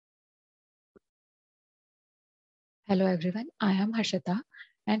Hello everyone, I am Harshita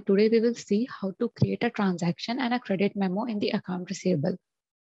and today we will see how to create a transaction and a credit memo in the account receivable.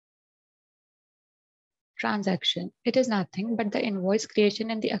 Transaction. It is nothing but the invoice creation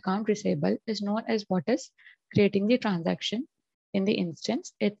in the account receivable is known as what is creating the transaction. In the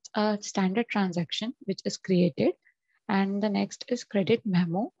instance, it's a standard transaction which is created, and the next is credit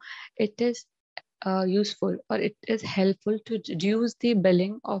memo. It is useful or it is helpful to reduce the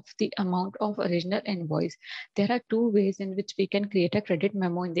billing of the amount of original invoice. There are two ways in which we can create a credit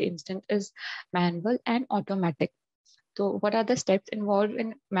memo in the instant is manual and automatic. So what are the steps involved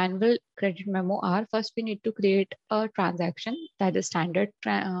in manual credit memo are first we need to create a transaction that is standard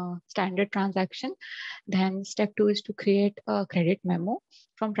transaction. Then step two is to create a credit memo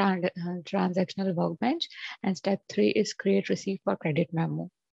from transactional workbench, and step three is create receipt for credit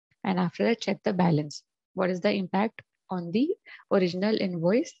memo. And after that, check the balance. What is the impact on the original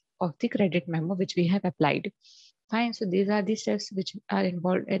invoice of the credit memo which we have applied? Fine. So these are the steps which are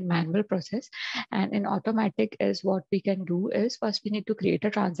involved in manual process. And in automatic is what we can do is first we need to create a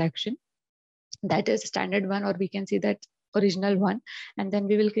transaction that is standard one, or we can see that original one, and then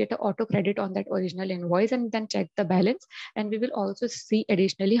we will create an auto credit on that original invoice and then check the balance. And we will also see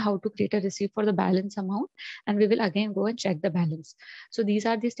additionally how to create a receipt for the balance amount, and we will again go and check the balance. So these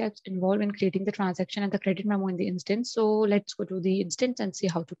are the steps involved in creating the transaction and the credit memo in the instance. So let's go to the instance and see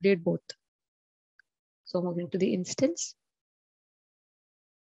how to create both. So moving to the instance.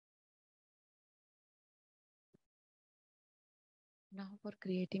 Now for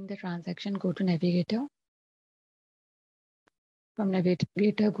creating the transaction, go to navigator. From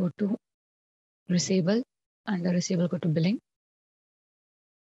navigator, go to receivable. Under receivable, go to billing.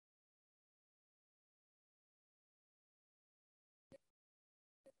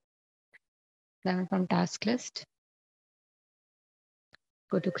 Then from task list,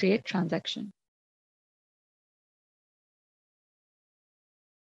 go to create transaction.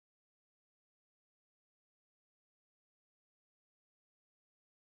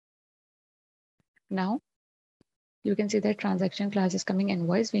 Now you can see that transaction class is coming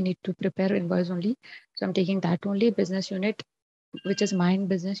invoice. We need to prepare invoice only. So I'm taking that only. Business unit, which is mine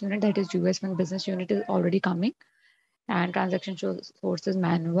business unit, that is US1 business unit is already coming. And transaction source is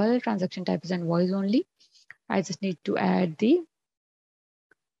manual. Transaction type is invoice only. I just need to add the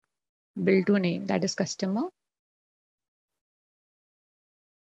bill to name, that is customer.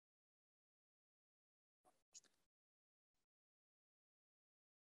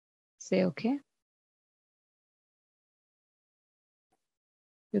 Say okay.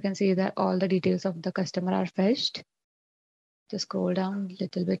 You can see that all the details of the customer are fetched. Just scroll down a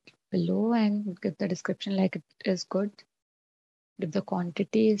little bit below and give the description like it is good. If the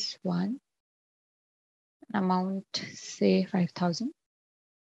quantity is 1, amount say 5,000.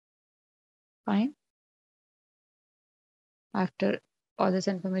 Fine. After all this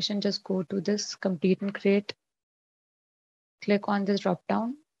information, just go to this complete and create. Click on this drop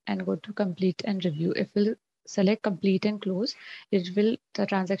down and go to complete and review. If we'll select complete and close, the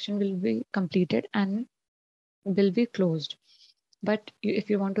transaction will be completed and will be closed. But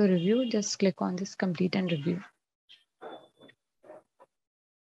if you want to review, just click on this complete and review.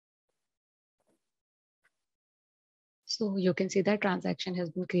 So you can see that transaction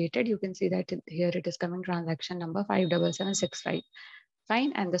has been created. You can see that here it is coming transaction number 57765.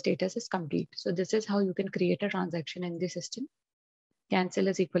 Fine, and the status is complete. So this is how you can create a transaction in the system. Cancel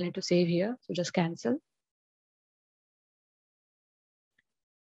is equivalent to save here. So just cancel.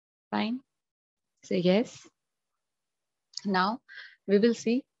 Fine. Say yes. Now we will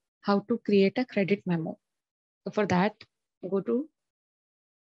see how to create a credit memo. So for that, go to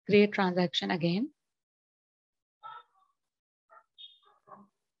create transaction again.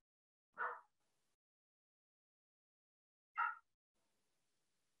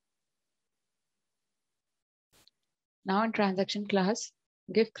 Now in transaction class,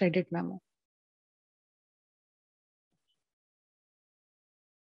 give credit memo.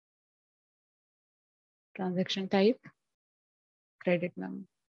 Transaction type, credit memo.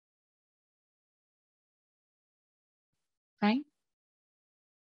 Fine.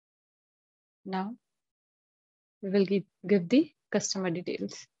 Now we will give the customer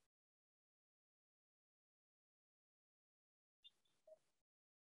details.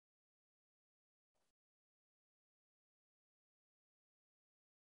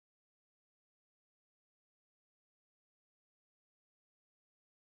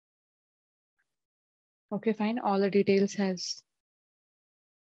 Okay, fine. All the details has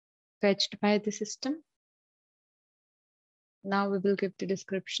fetched by the system. Now we will give the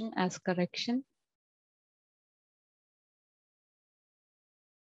description as correction.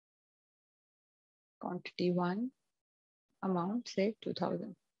 Quantity 1, amount, say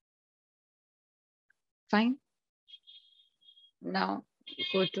 2000. Fine. Now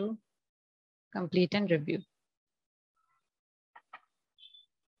go to complete and review.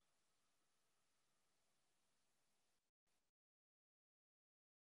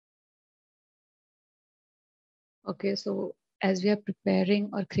 Okay, so as we are preparing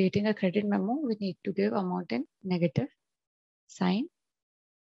or creating a credit memo, we need to give amount in negative sign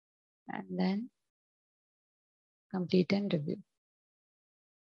and then complete and review.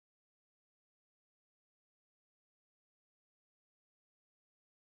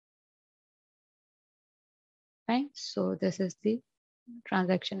 Fine. So this is the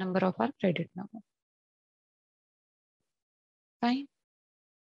transaction number of our credit memo. Fine.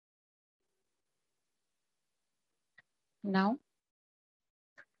 Now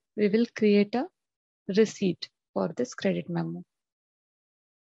we will create a receipt for this credit memo.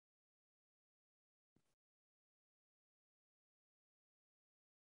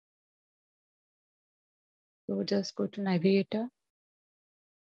 So just go to navigator,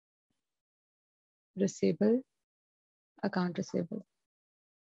 receivable, account receivable.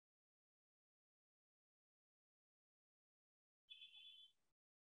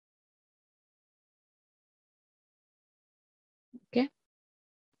 Okay.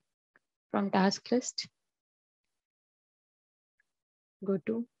 From task list, go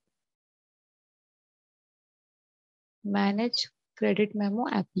to manage credit memo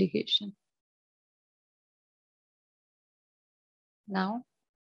application. Now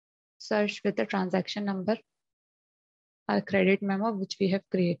search with the transaction number, our credit memo, which we have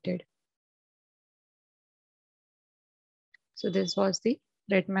created. So this was the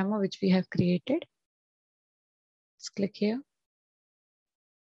credit memo, which we have created. Let's click here.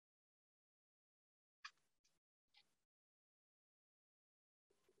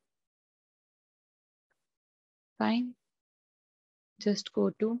 Fine. Just go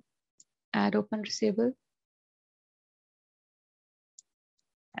to add open receivable,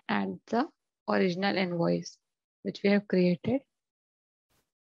 add the original invoice, which we have created.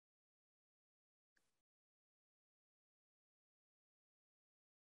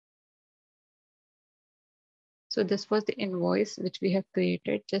 So this was the invoice which we have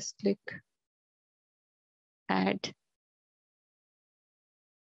created. Just click add,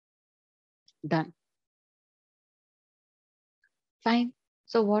 done. Fine.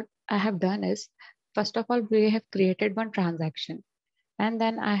 So what I have done is, first of all, we have created one transaction and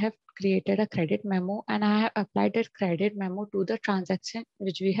then I have created a credit memo and I have applied that credit memo to the transaction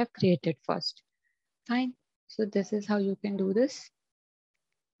which we have created first. Fine. So this is how you can do this.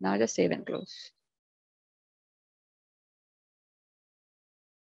 Now just save and close.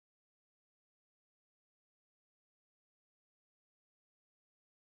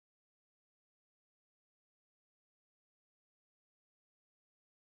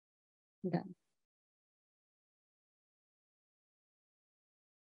 Done.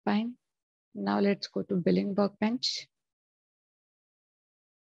 Fine. Now let's go to billing workbench.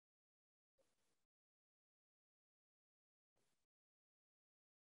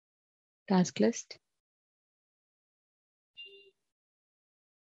 Task list.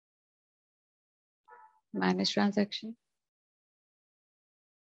 Manage transaction.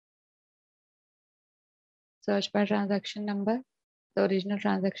 Search by transaction number. The original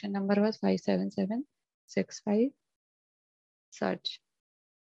transaction number was 57765. Search.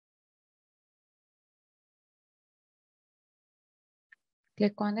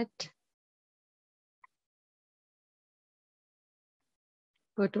 Click on it.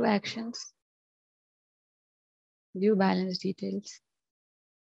 Go to actions. View balance details.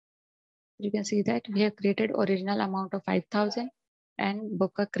 You can see that we have created original amount of 5,000 and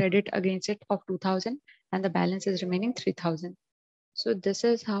book a credit against it of 2,000 and the balance is remaining 3,000. So this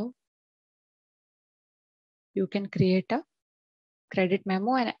is how you can create a credit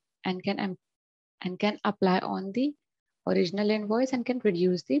memo and can apply on the original invoice and can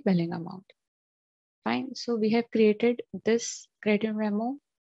reduce the billing amount. Fine. So we have created this credit memo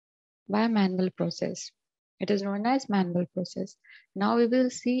by manual process. It is known as manual process. Now we will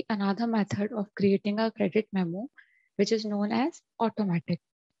see another method of creating a credit memo, which is known as automatic.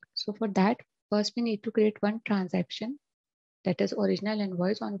 So for that, first we need to create one transaction, that is original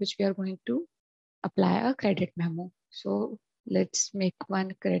invoice, on which we are going to apply a credit memo. So let's make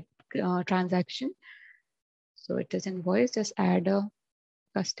one transaction. So it is invoice, just add a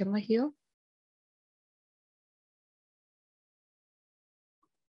customer here.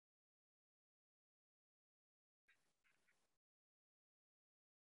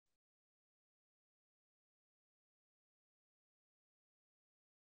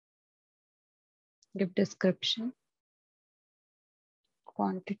 Give description.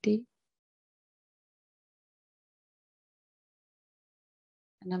 quantity,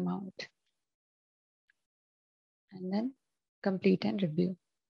 and amount, and then complete and review.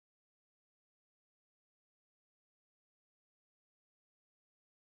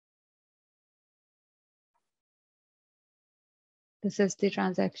 This is the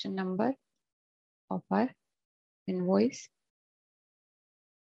transaction number of our invoice.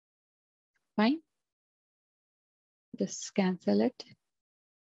 Fine. Just cancel it.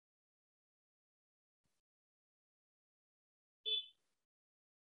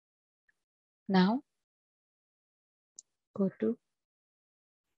 Now go to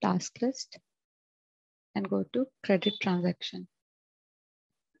task list and go to credit transaction.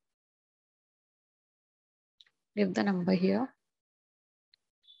 Give the number here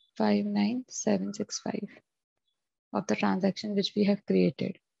 59765 of the transaction which we have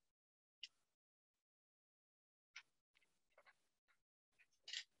created.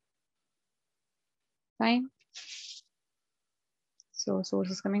 Fine. So source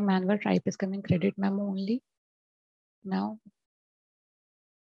is coming manual, type is coming credit memo only. Now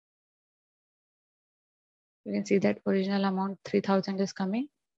you can see that original amount 3000 is coming.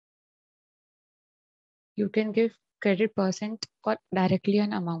 You can give credit percent or directly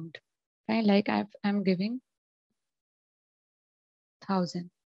an amount. Fine, like I'm giving 1000.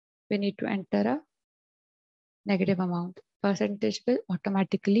 We need to enter a negative amount. Percentage will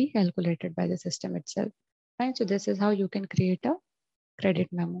automatically calculated by the system itself. Fine, so this is how you can create a credit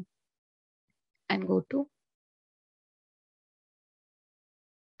memo. And go to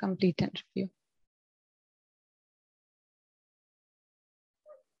complete and review.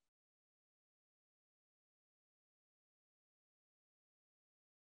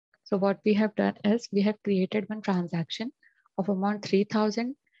 So what we have done is we have created one transaction of amount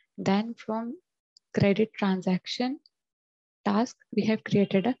 3000. Then from credit transaction task, we have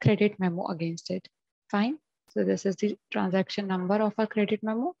created a credit memo against it. Fine. So this is the transaction number of our credit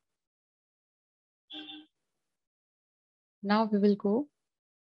memo. Now we will go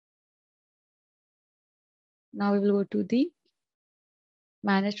to the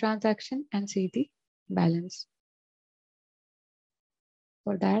manage transaction and see the balance.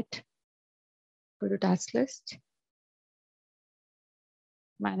 For that, go to task list,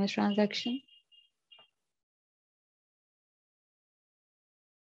 manage transaction.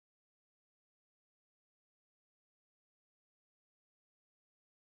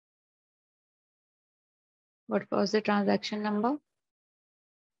 What was the transaction number?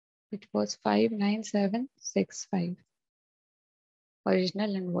 It was 59765.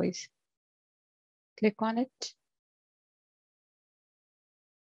 Original invoice. Click on it.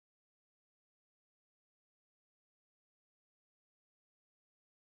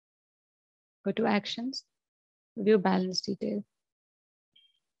 Go to actions, view balance detail.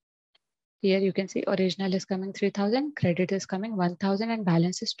 Here you can see original is coming 3000, credit is coming 1000, and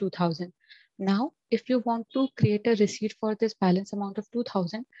balance is 2000. Now, if you want to create a receipt for this balance amount of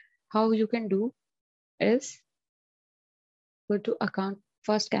 2000, how you can do is go to account,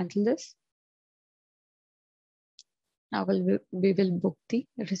 first cancel this. Now we will book the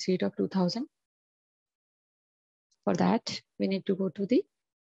receipt of 2000. For that, we need to go to the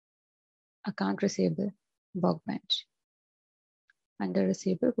account receivable, Workbench. Under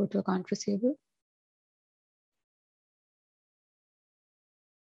receivable, go to account receivable.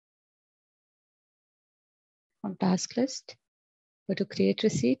 On task list, go to create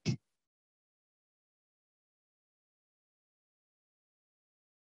receipt.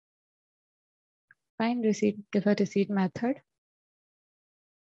 Find receipt, give a receipt method.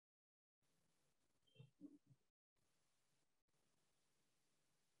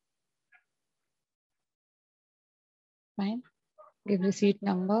 Fine. Give receipt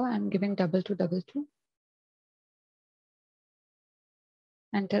number. I'm giving 2222.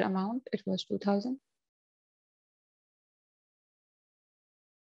 Enter amount. It was 2000.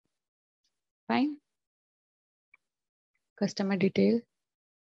 Fine. Customer detail.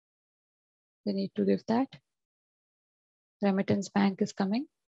 We need to give that. Remittance bank is coming.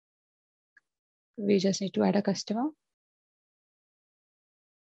 We just need to add a customer.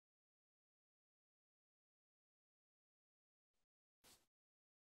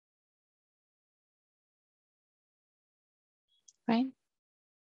 Fine.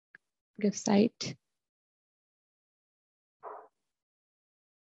 Give site.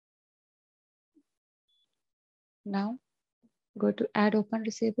 Now go to add open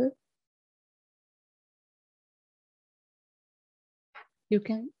receivable. You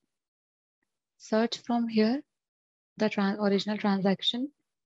can search from here the original transaction.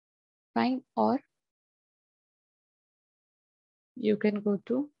 Fine. Or You can go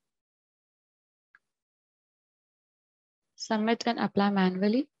to submit and apply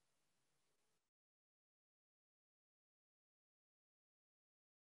manually.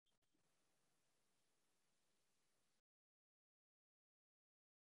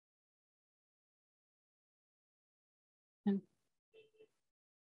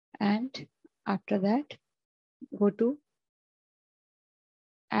 And after that, go to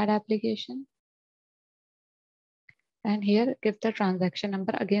add application. And here give the transaction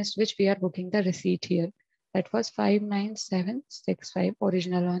number against which we are booking the receipt here. That was 59765,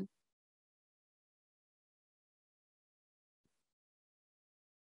 original one.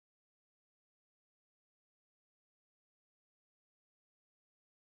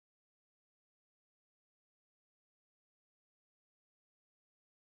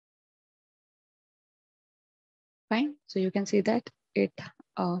 Fine. So you can see that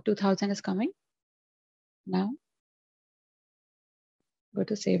 2000 is coming. Now go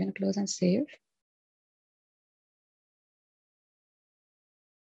to save and close and save.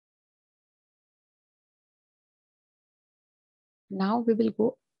 Now we will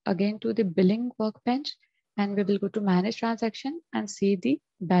go again to the billing workbench and we will go to manage transaction and see the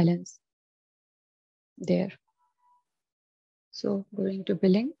balance there. So going to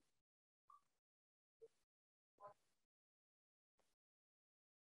billing,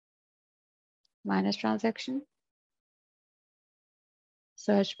 manage transaction,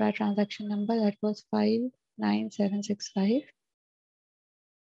 search by transaction number, that was 59765.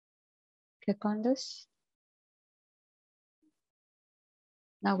 Click on this.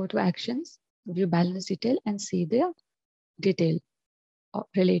 Now go to actions, view balance detail and see the detail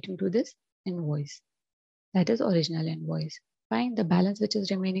relating to this invoice. That is original invoice. Fine. The balance which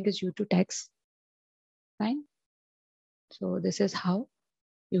is remaining is due to tax. Fine. So this is how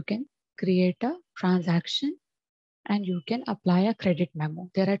you can create a transaction and you can apply a credit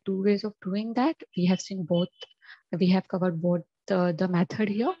memo. There are two ways of doing that. We have seen both. We have covered both the method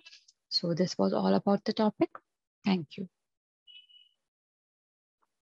here. So this was all about the topic. Thank you.